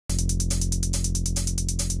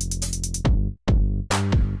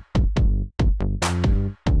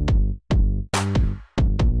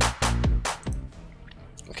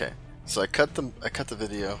So I cut the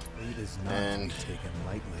video and taken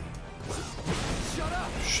lightly. Shut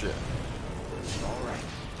up! shit. All right.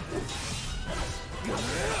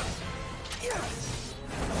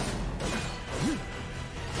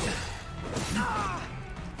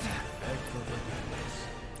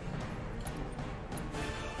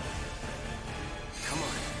 Come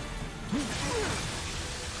on.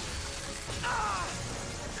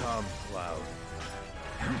 Come, Cloud.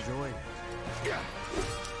 Enjoy it.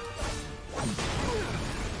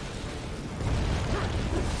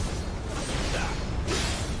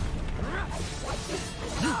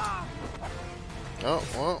 Oh,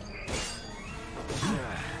 well.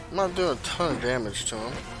 I'm not doing a ton of damage to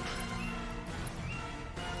him.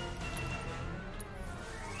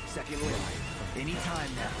 Second wind.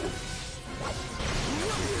 Anytime now.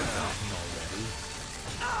 Already.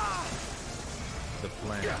 The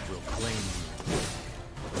planet will claim you.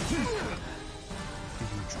 Did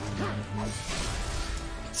you dream of me?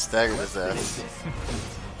 Staggered his ass.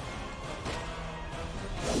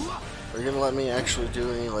 Are you gonna let me actually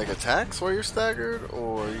do any like attacks while you're staggered,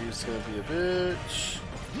 or are you just gonna be a bitch?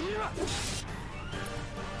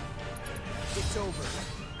 It's over.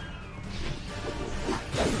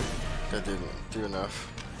 That didn't do enough.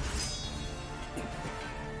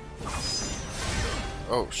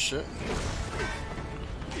 Oh shit.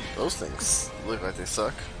 Those things look like they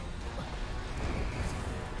suck.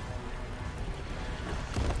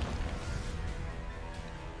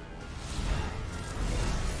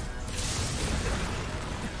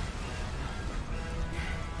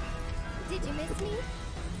 Did you miss me?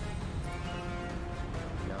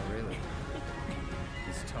 Not really.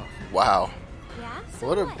 It's tough. Wow. Yeah? So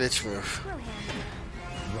What a bitch move. Throw hand.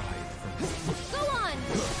 Ride from me. Go on!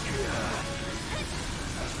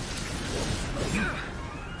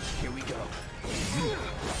 Here we go.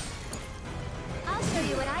 I'll show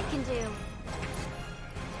you what I can do.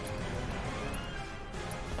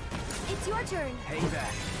 It's your turn.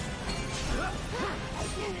 Payback.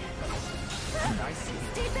 I see.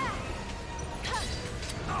 Stay back.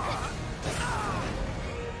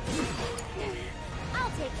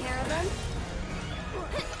 I'll take care of them.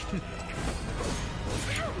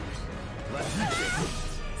 Let's do this.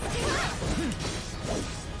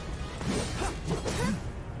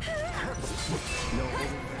 No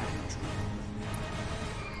holding back.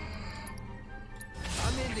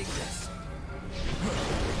 I'm ending this.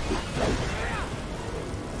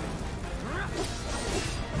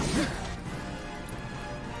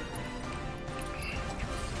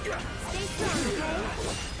 Stay strong, okay?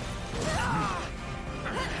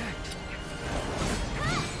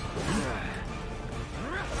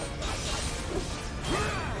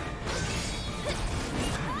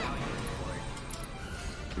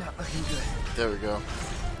 Not looking good. There we go.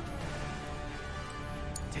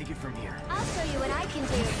 Take it from here. I'll show you what I can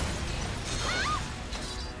do.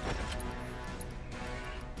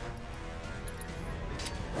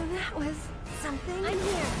 That was something. I'm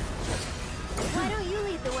here. Why don't you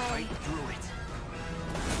lead the way? Fight through it.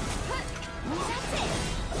 That's it.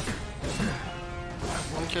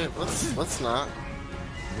 Okay, let's not.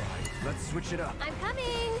 Right. Let's switch it up. I'm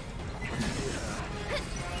coming.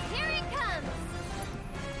 Here it comes.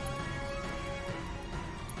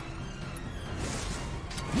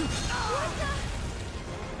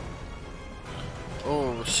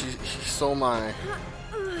 Oh, he stole my.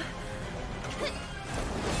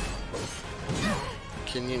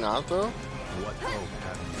 Can you not though? What hope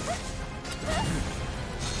have you?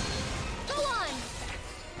 Go on.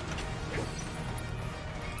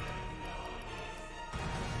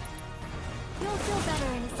 You'll feel better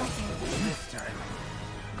in a second. This time.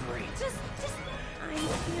 Great. Just, I'm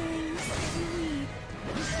feeling weak.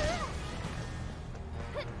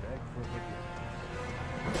 Beg for forgiveness.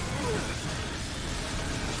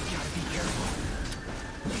 Gotta be careful.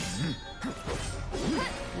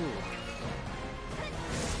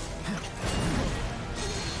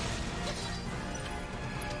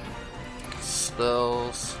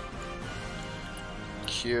 Spells.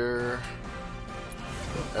 Cure.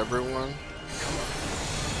 Everyone.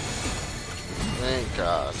 Thank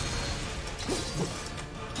God.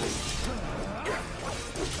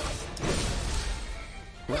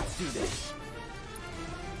 Let's do this.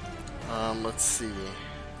 Let's see.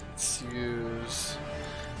 Let's use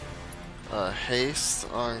haste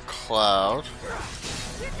on Cloud.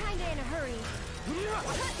 You're kinda in a hurry.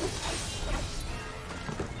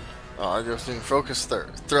 Oh, I just doing focus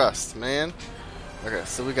thrust, man. Okay,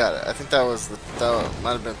 so we got it. I think that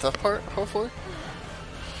might have been the tough part. Hopefully.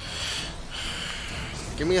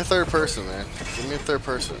 Give me a third person, man. Give me a third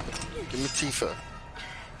person. Give me Tifa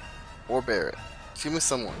or Barrett. Give me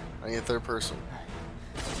someone. I need a third person.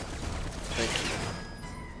 Thank you.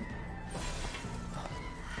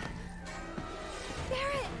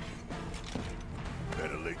 Barrett!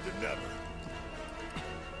 Better late than never.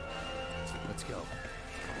 Let's go.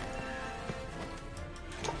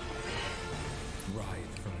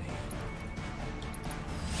 Ride for me.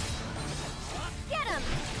 Get him!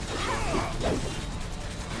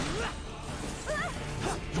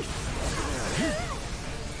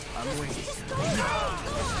 I'm waiting. Just go away! Go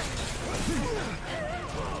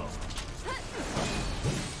on!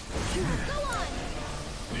 Go on!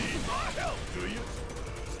 Need my help, do you?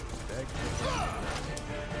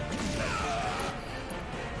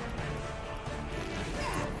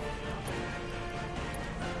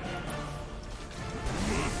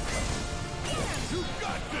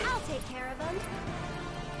 I'll take care of him.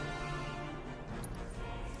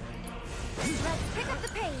 Let's pick up the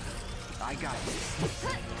pace. I got this.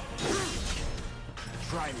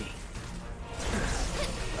 Try me.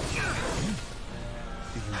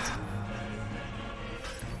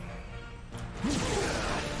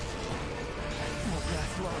 Won't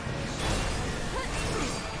last long.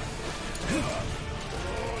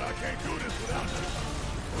 I can't do this without you.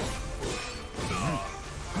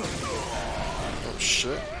 Oh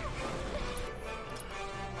shit.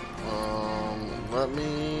 Let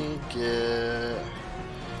me get.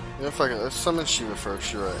 If I can, let's summon Shiva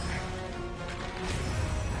first. You're right.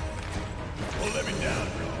 Don't let me down,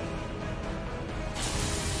 bro.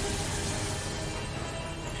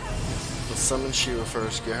 Let's summon Shiva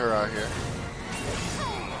first. Get her out here.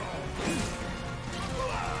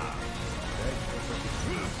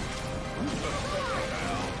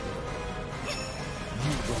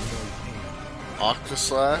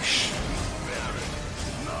 Octaslash.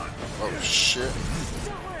 Oh shit.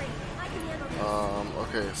 Don't worry, I can handle this.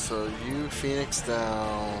 Okay, so you Phoenix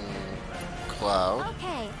down Cloud.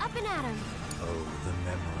 Okay, up and at him. Oh, the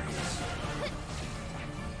memories.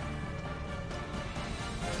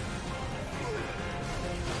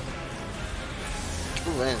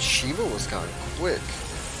 Ooh, man, Shiva was kind of quick.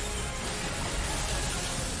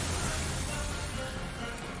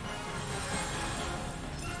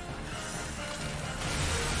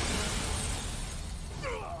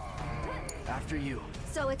 After you.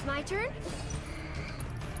 So it's my turn?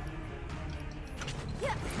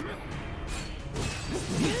 Yeah.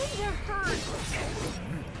 You're hurt.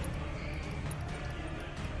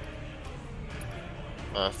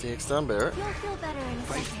 Phoenix down Barrett. You'll feel better in a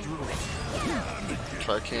Fight second. through it.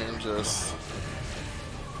 Try can just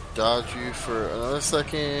dodge you for another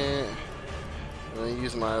second. And then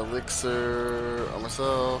use my elixir on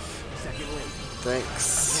myself. Second lane.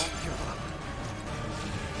 Thanks. Won't give up.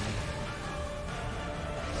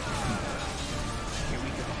 Here we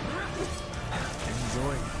go.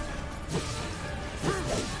 Enjoy.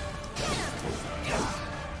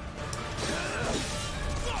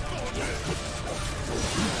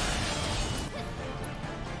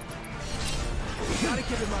 Gotta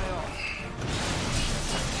give it my all.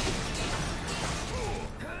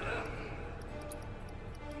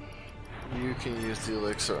 You can use the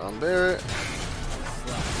elixir on Barrett.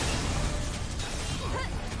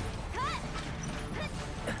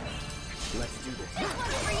 Let's do this. This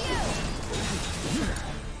one's for you.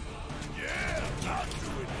 Yeah, I'll do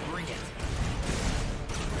it. Bring it.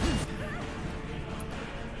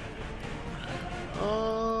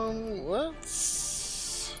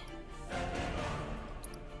 Let's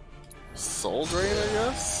Soul Drain, I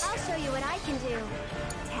guess. I'll show you what I can do.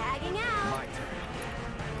 Tagging out. My turn.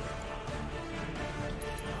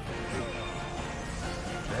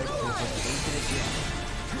 Go on. Ain't dead yet.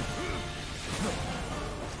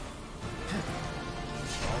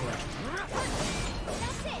 All right.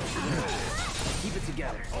 That's it. Keep it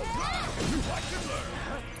together. Watch and learn.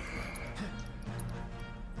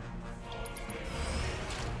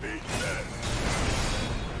 Beat that.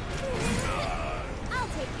 I'll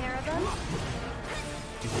take care of him.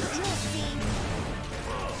 You'll see.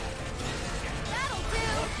 That'll do.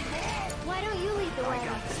 Why don't you lead the way?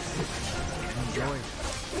 Enjoy.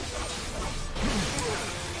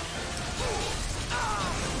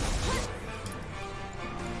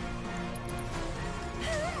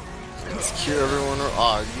 Let's cure everyone or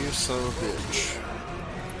odd. You son of a bitch.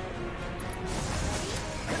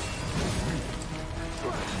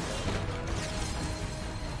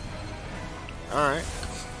 Alright.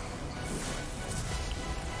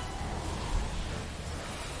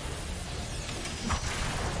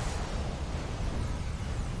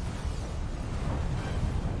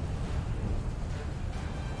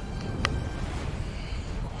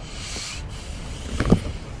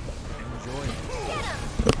 Enjoy. Get him.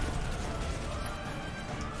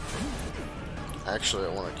 Actually, I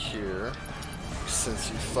want a cure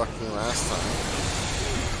since you fucked me last time.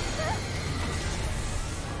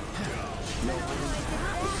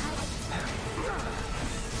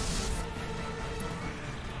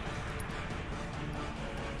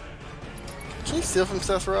 Can you steal from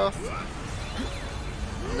Sephiroth?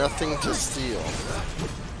 Nothing to steal.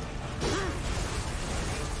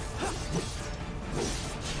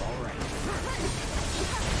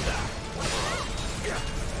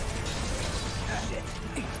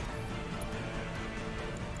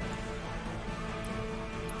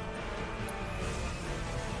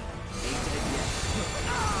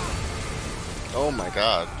 Oh my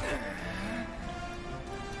god.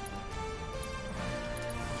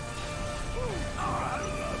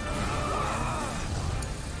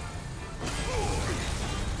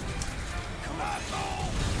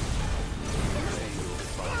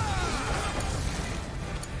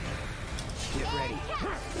 Get ready.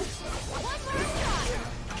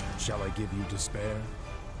 Shall I give you despair?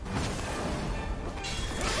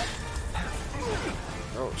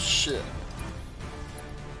 Oh shit.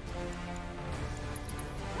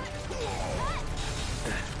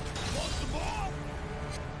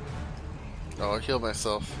 Oh, I killed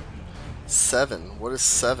myself. 7. What is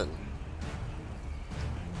 7?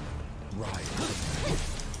 Right.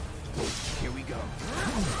 Here we go.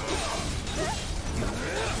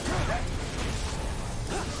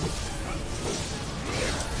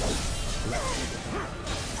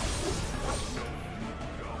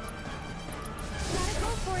 Gotta go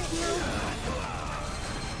for it now.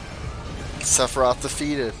 Sephiroth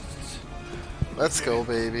defeated. Let's go,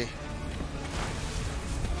 baby.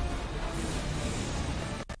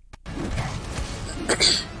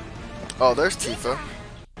 Oh, there's Tifa.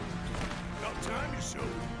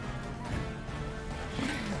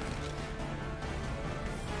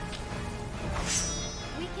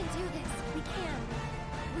 We can do this. We can.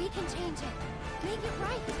 We can change it. Make it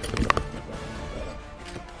right.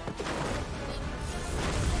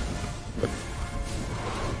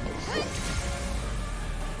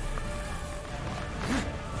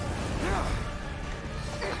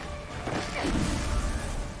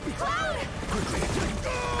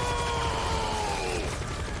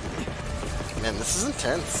 Man, this is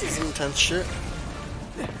intense. This is intense shit.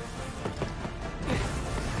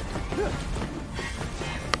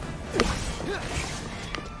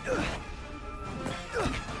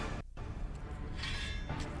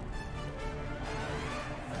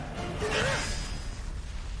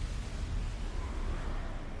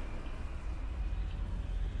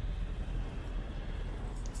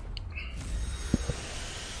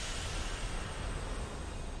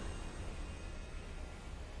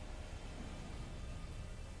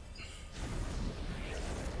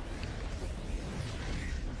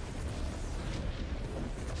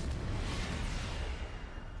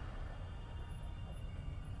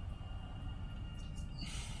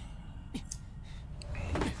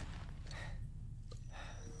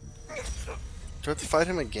 Do I have to fight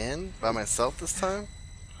him again? By myself this time?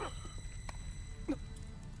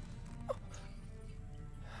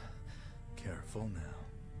 Careful now.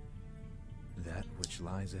 That which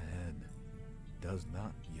lies ahead does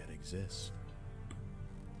not yet exist.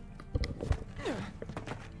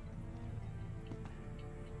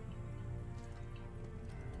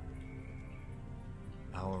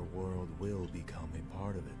 Our world will become a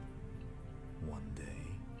part of it one day,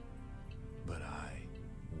 but I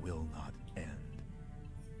will not end.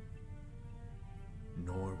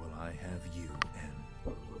 Nor will I have you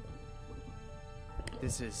end.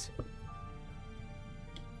 This is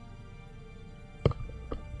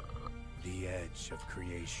The edge of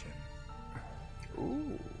creation.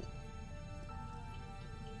 Ooh.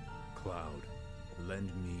 Cloud, lend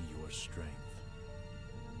me your strength.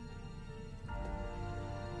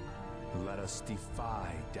 Let us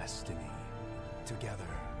defy destiny together.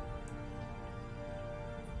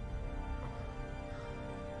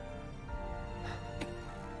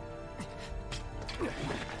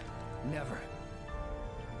 never.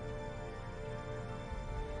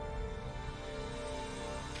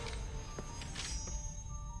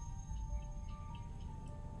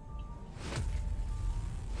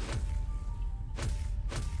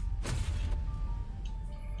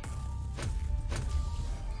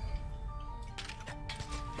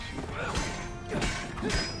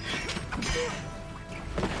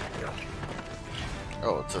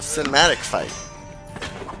 Oh, it's a cinematic fight.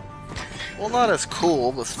 Well, not as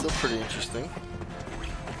cool, but still pretty interesting.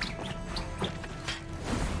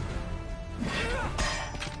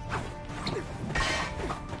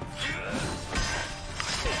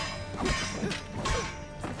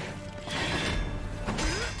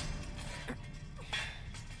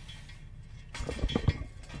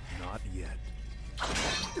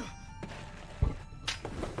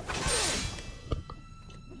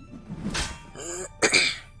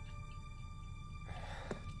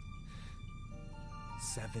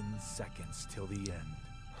 seconds till the end.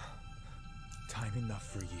 Time enough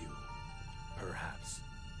for you, perhaps.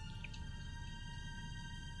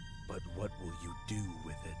 But what will you do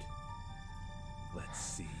with it? Let's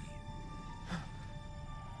see.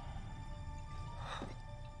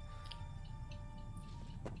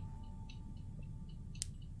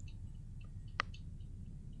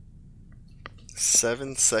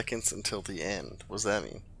 Seven seconds until the end. What does that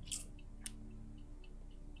mean?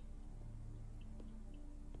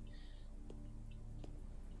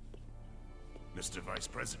 Mr. Vice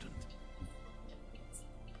President.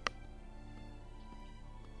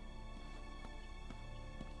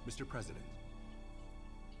 Mr. President.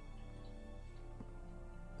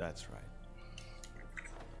 That's right.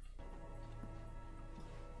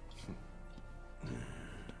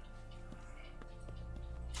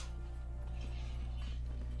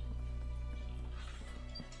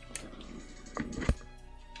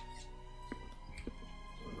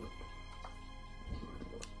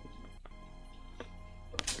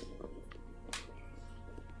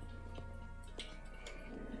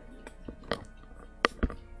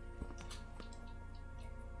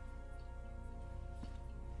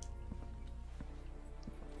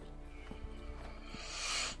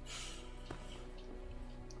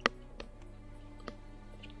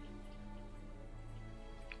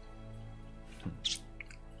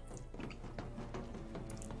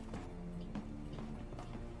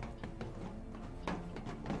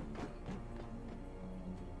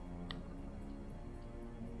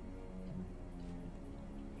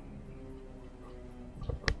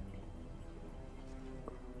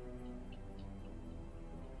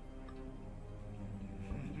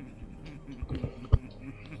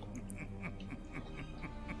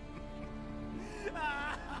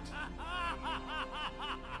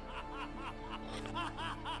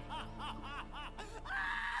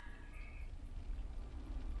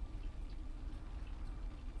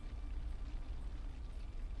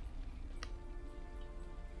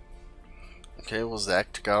 Okay, well,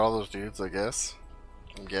 Zach got all those dudes, I guess.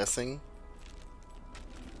 I'm guessing.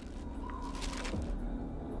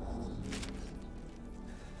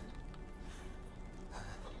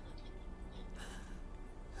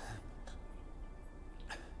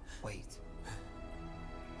 Wait.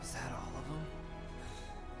 Was that all of them?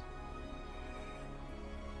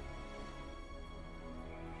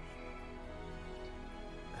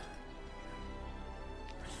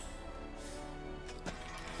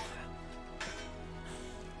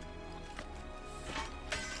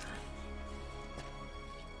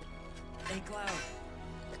 Hey, Cloud.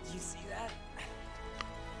 Did you see that?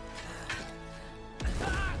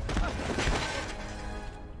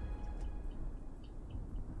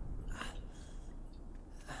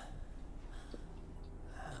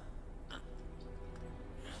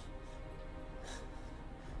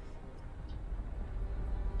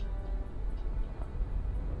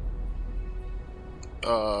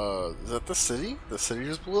 Is that the city? The city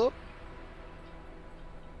just blew up?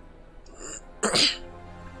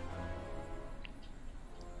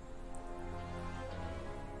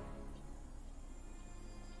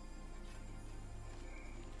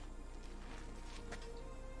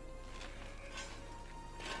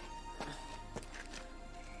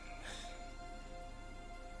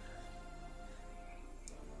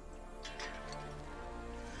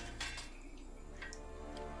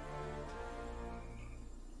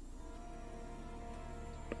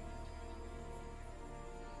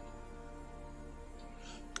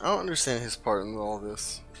 I don't understand his part in all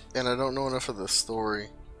this, and I don't know enough of the story,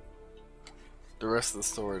 the rest of the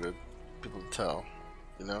story, to people to tell,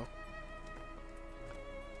 you know?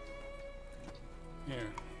 Here.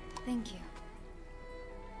 Thank you.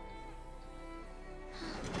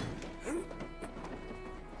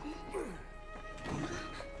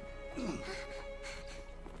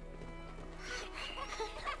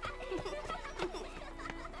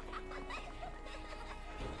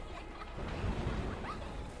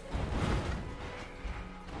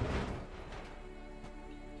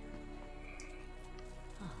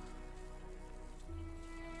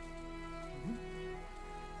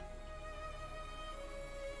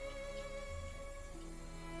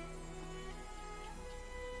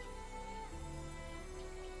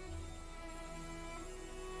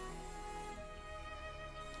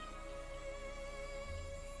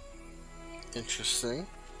 Interesting.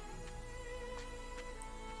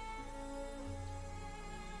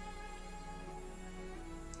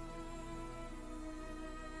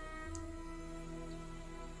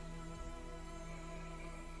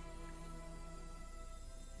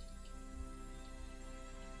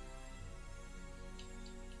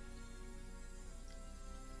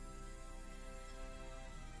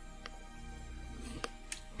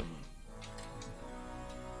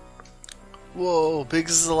 Whoa,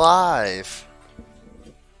 Biggs is alive.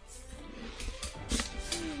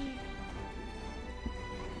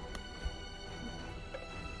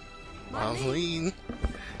 Marlene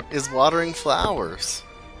is watering flowers.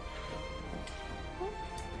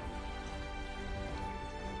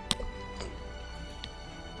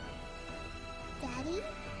 Daddy?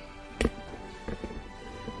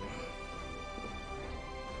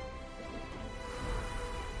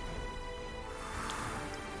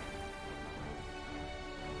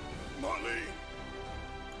 Marlene!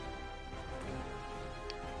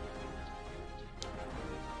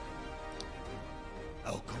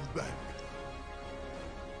 I'll come back.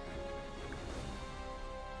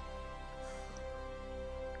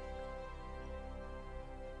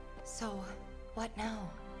 So, what now?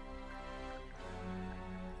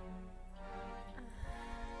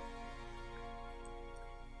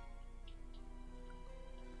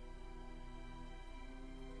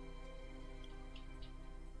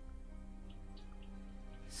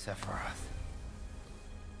 Sephiroth.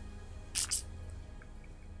 As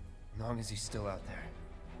long as he's still out there,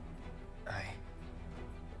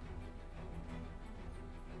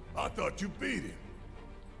 I thought you beat him.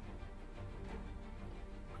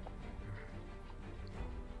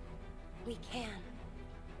 We can.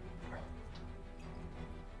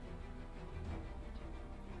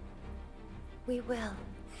 We will.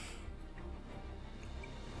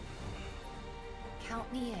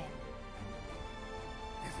 Count me in.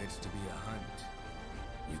 If it's to be a hunt,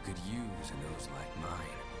 you could use a nose like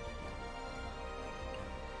mine.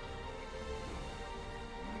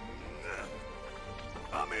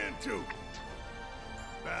 I'm in too.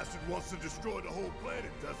 Bastard wants to destroy the whole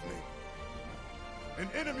planet, doesn't he? An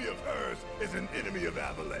enemy of hers is an enemy of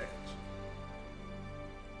Avalanche.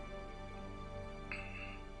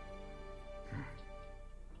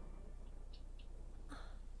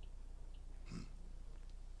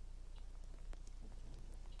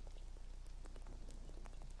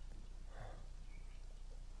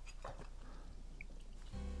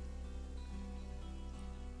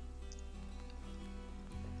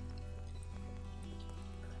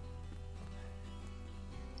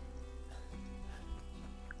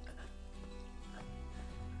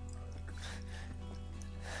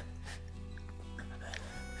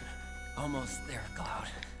 Almost there, Cloud.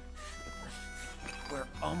 We're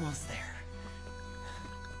almost there.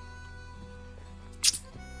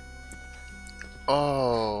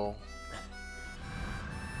 Oh.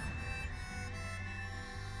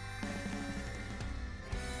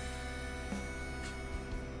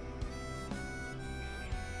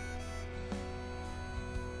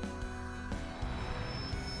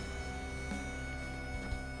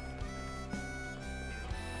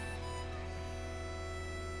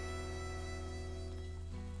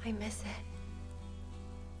 I miss it.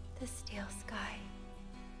 The steel sky.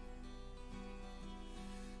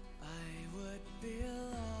 I would be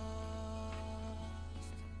lost,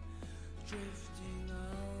 drifting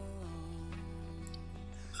alone,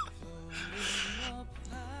 floating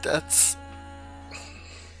apart, That's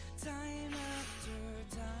time after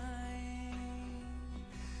time,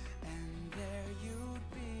 and there you'd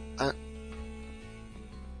be, I-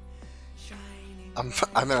 shining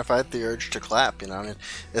I mean, if I had the urge to clap, you know, I mean,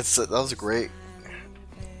 that was a great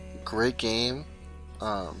game,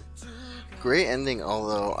 great ending.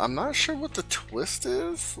 Although I'm not sure what the twist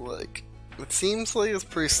is. Like, it seems like it's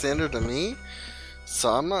pretty standard to me, so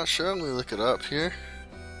I'm not sure. I'm gonna look it up here.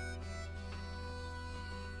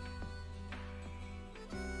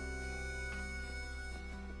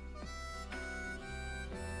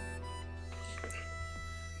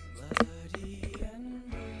 bloody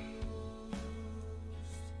and bruised,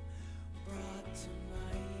 brought to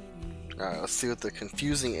my knees. All right, let's see what the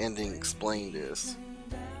confusing ending explained is.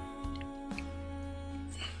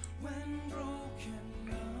 When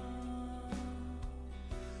broken up,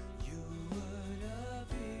 you would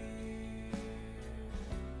appear.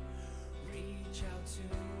 Reach out to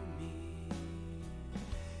me,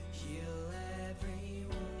 heal every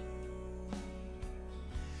wound,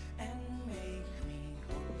 and make me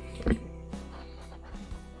whole.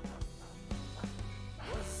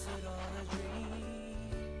 Was it all a dream?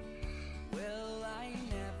 Will I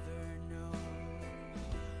never know?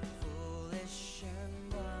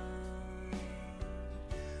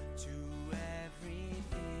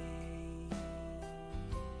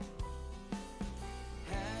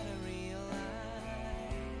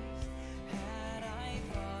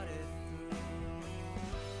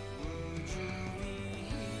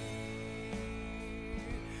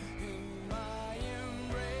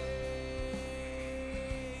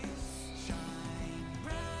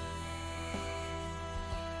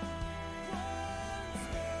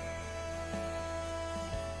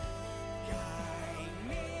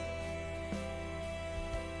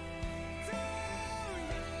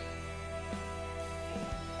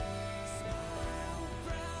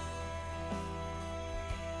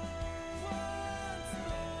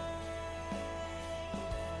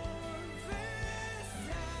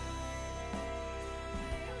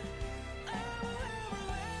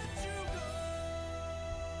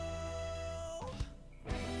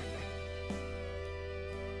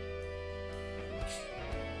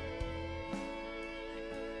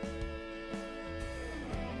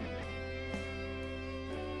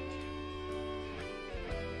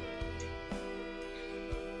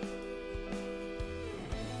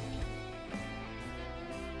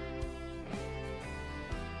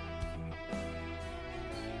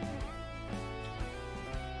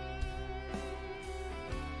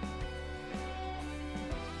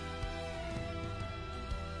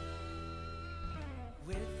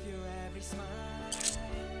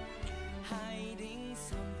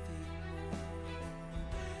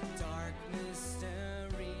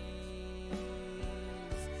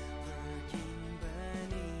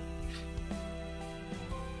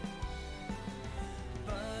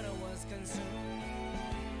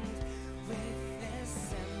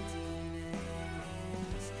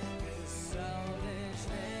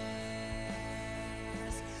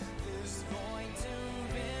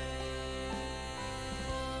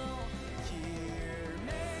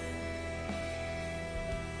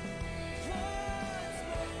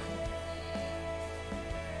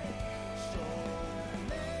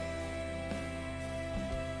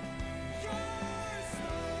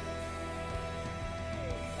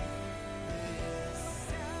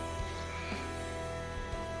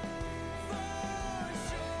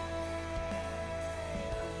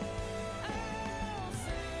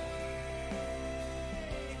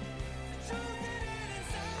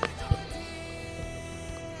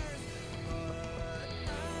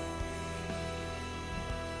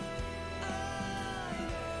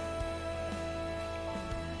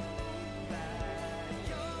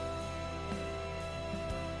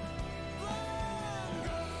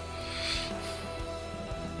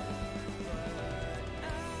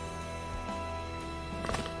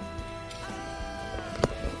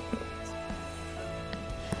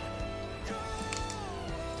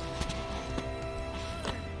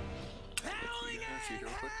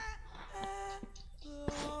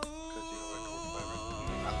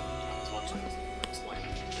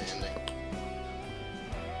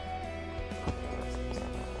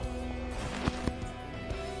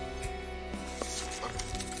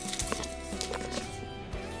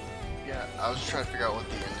 I was just trying to figure out what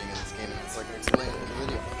the ending of this game is, like I explained in the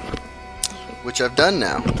video, which I've done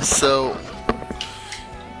now. So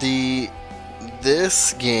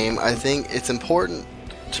this game, I think it's important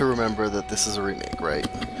to remember that this is a remake, right?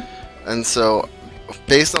 And so,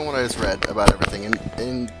 based on what I just read about everything,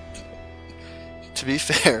 and to be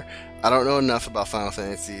fair, I don't know enough about Final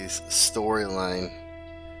Fantasy's storyline,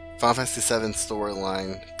 Final Fantasy VII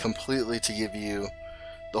storyline, completely to give you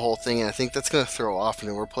the whole thing, and I think that's going to throw off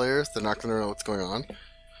newer players. They're not going to know what's going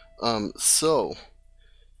on. So,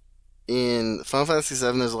 in Final Fantasy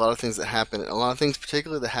VII, there's a lot of things that happen. A lot of things,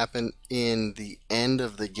 particularly that happen in the end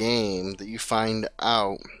of the game, that you find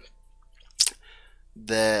out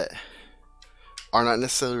that are not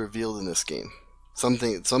necessarily revealed in this game. Some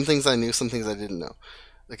things I knew, some things I didn't know.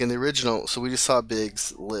 Like in the original, so we just saw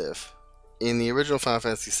Biggs live. In the original Final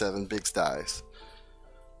Fantasy VII, Biggs dies.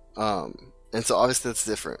 And so obviously that's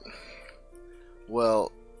different.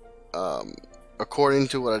 Well, according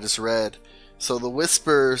to what I just read, so the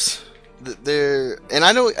Whispers, they're, and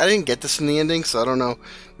I didn't get this from the ending, so I don't know,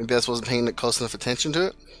 maybe I just wasn't paying close enough attention to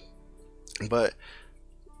it, but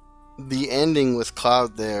the ending with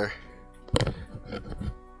Cloud there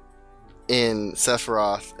in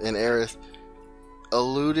Sephiroth and Aerith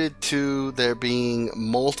alluded to there being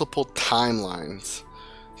multiple timelines,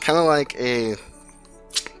 kind of like a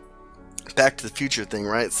Back to the Future thing,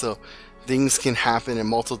 right? So things can happen in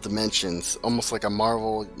multiple dimensions, almost like a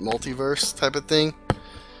Marvel multiverse type of thing.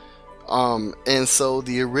 And so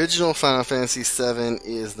the original Final Fantasy VII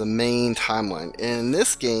is the main timeline, and in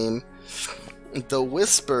this game, the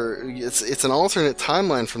Whisper, it's an alternate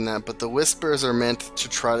timeline from that, but the Whispers are meant to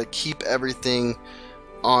try to keep everything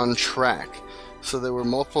on track. So there were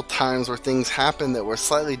multiple times where things happened that were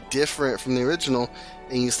slightly different from the original,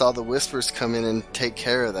 and you saw the Whispers come in and take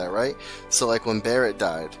care of that, right? So like when Barrett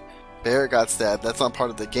died, Barrett got stabbed, that's not part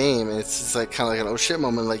of the game, and it's just like kind of like an oh shit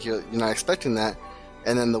moment, like you're not expecting that,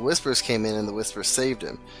 and then the Whispers came in and the Whispers saved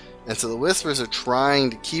him. And so the Whispers are trying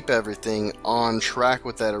to keep everything on track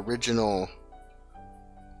with that original,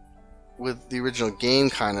 with the original game,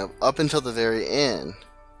 kind of up until the very end.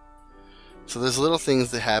 So there's little things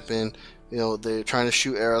that happen. You know, they're trying to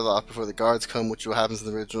shoot arrows off before the guards come, which is what happens in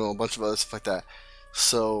the original, a bunch of other stuff like that.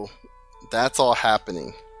 So that's all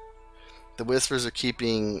happening. The Whispers are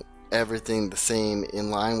keeping everything the same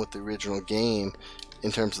in line with the original game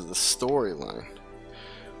in terms of the storyline.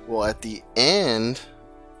 Well, at the end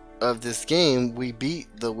of this game, we beat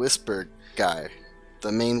the Whisper guy,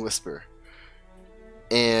 the main Whisper.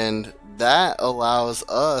 And that allows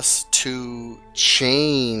us to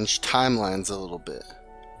change timelines a little bit.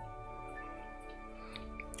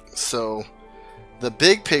 So the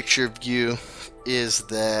big picture view is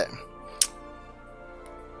that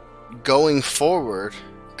going forward,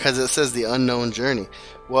 because it says the unknown journey,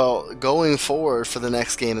 well, going forward for the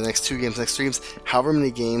next game, the next 2 games, next 3 games, however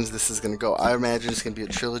many games this is going to go, I imagine it's going to be a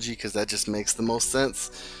trilogy, because that just makes the most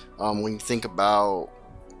sense when you think about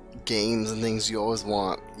games and things, you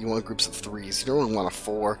want groups of 3s. You don't really want a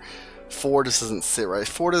 4. 4 just doesn't sit right.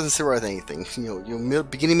 4 doesn't sit right with anything.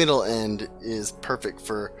 Beginning, middle, end is perfect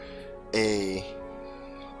for any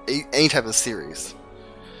type of series.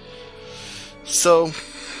 So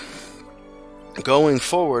going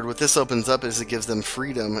forward, what this opens up is it gives them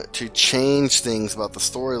freedom to change things about the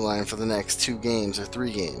storyline for the next 2 games or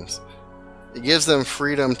 3 games. It gives them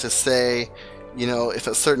freedom to say, if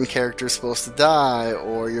a certain character is supposed to die,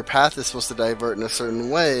 or your path is supposed to divert in a certain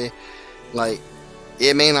way, like,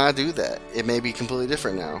 it may not do that. It may be completely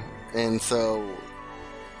different now. And so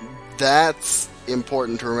that's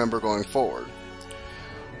important to remember going forward.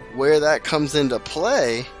 Where that comes into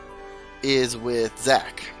play is with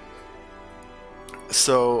Zack.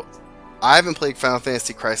 So I haven't played Final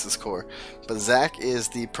Fantasy Crisis Core, but Zack is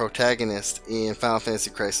the protagonist in Final Fantasy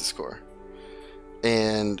Crisis Core.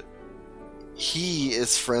 And he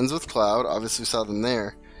is friends with Cloud. Obviously we saw them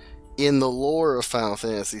there. In the lore of Final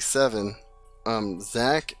Fantasy VII,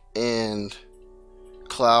 Zack and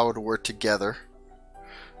Cloud were together.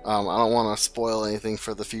 I don't want to spoil anything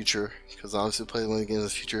for the future, because obviously we played one of the games in the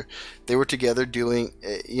future. They were together doing,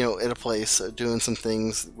 at a place, doing some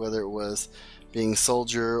things, whether it was being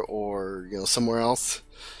soldier or, somewhere else.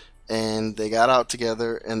 And they got out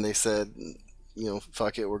together and they said,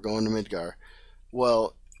 fuck it, we're going to Midgar.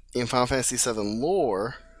 Well, in Final Fantasy VII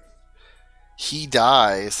lore, he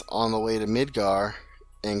dies on the way to Midgar,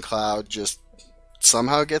 and Cloud just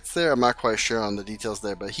somehow gets there. I'm not quite sure on the details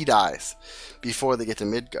there, but he dies before they get to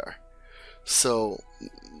Midgar. So,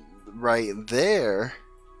 right there,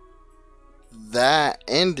 that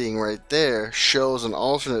ending right there shows an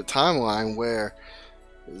alternate timeline where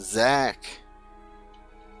Zack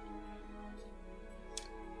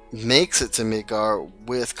makes it to Midgar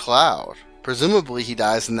with Cloud. Presumably he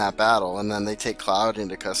dies in that battle, and then they take Cloud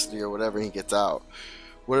into custody or whatever, and he gets out.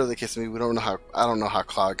 Whatever the case may be, we don't know how. I don't know how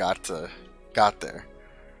Cloud got there,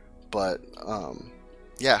 but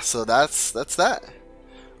yeah. So that's that.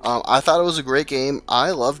 I thought it was a great game. I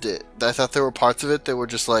loved it. I thought there were parts of it that were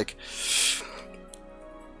just like,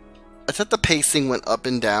 I thought the pacing went up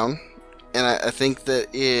and down, and I think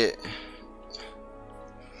that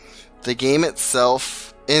the game itself.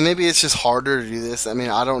 And maybe it's just harder to do this. I mean,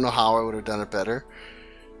 I don't know how I would have done it better.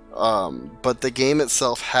 But the game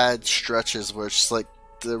itself had stretches where it's like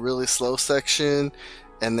the really slow section,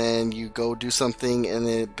 and then you go do something, and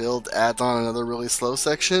then it adds on another really slow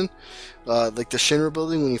section. Like the Shinra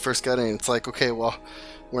building when you first got in. It's like, okay, well,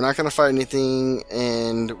 we're not going to fight anything,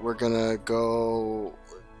 and we're going to go,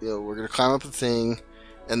 we're going to climb up the thing,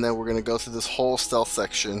 and then we're going to go through this whole stealth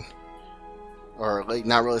section. Or like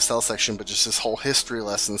not really stealth section, but just this whole history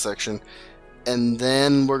lesson section, and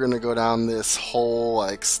then we're gonna go down this whole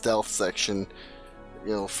like stealth section,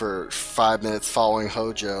 for 5 minutes following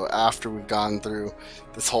Hojo after we've gone through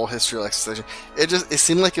this whole history lesson section. It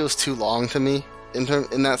seemed like it was too long to me in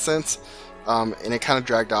that sense, and it kind of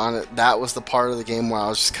dragged on. That was the part of the game where I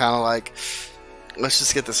was just kind of like, let's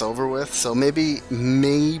just get this over with. So maybe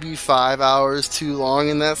 5 hours too long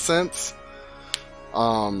in that sense.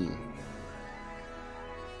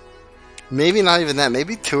 Maybe not even that.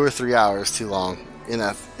 Maybe 2 or 3 hours too long in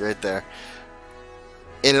that right there.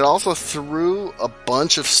 And it also threw a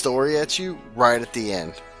bunch of story at you right at the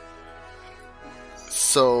end.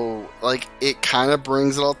 So, like, it kind of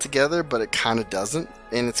brings it all together, but it kind of doesn't.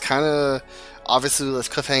 And it's kind of, obviously, with this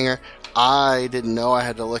cliffhanger, I didn't know I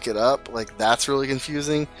had to look it up. Like, that's really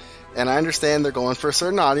confusing. And I understand they're going for a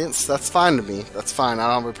certain audience. That's fine to me. That's fine. I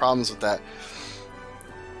don't have any problems with that.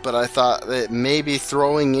 But I thought that maybe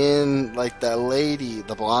throwing in, like, that lady,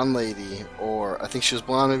 the blonde lady, or I think she was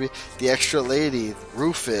blonde maybe, the extra lady,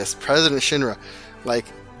 Rufus, President Shinra, like,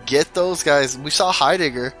 get those guys. We saw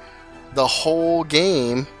Heidegger the whole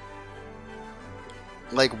game,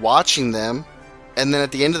 like, watching them, and then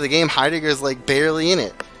at the end of the game, Heidegger's, like, barely in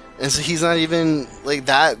it. And so he's not even, like,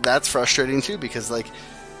 that's frustrating, too, because, like,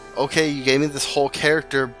 okay, you gave me this whole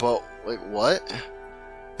character, but, like, what?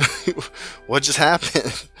 What just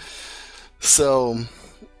happened? So,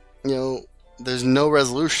 there's no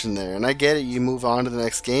resolution there. And I get it, you move on to the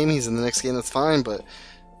next game, he's in the next game, that's fine, but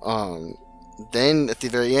then at the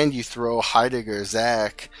very end you throw Heidegger,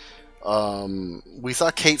 Zack. We saw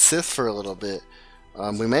Kate Sith for a little bit.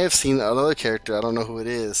 We may have seen another character, I don't know who it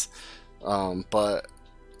is, but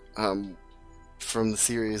from the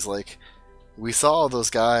series, like, we saw all those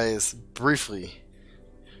guys briefly,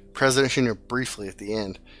 President Shinra briefly at the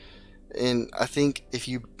end. And I think if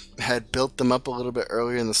you had built them up a little bit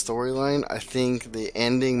earlier in the storyline, I think the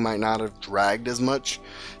ending might not have dragged as much.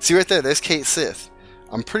 See right there, there's Kate Sith.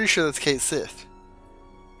 I'm pretty sure that's Kate Sith.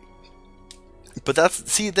 But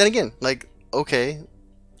that's, see, then again, like, okay,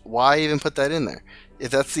 why even put that in there?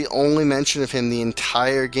 If that's the only mention of him the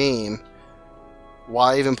entire game,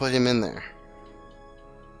 why even put him in there?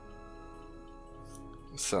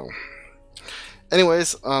 So,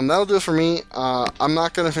 anyways, that'll do it for me. I'm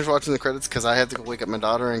not going to finish watching the credits because I have to go wake up my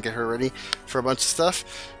daughter and get her ready for a bunch of stuff.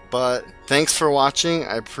 But thanks for watching.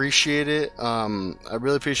 I appreciate it. I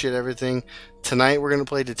really appreciate everything. Tonight we're going to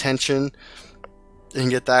play Detention and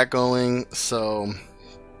get that going. So,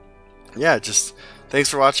 yeah, just thanks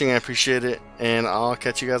for watching. I appreciate it. And I'll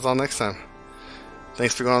catch you guys all next time.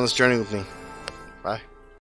 Thanks for going on this journey with me. Bye.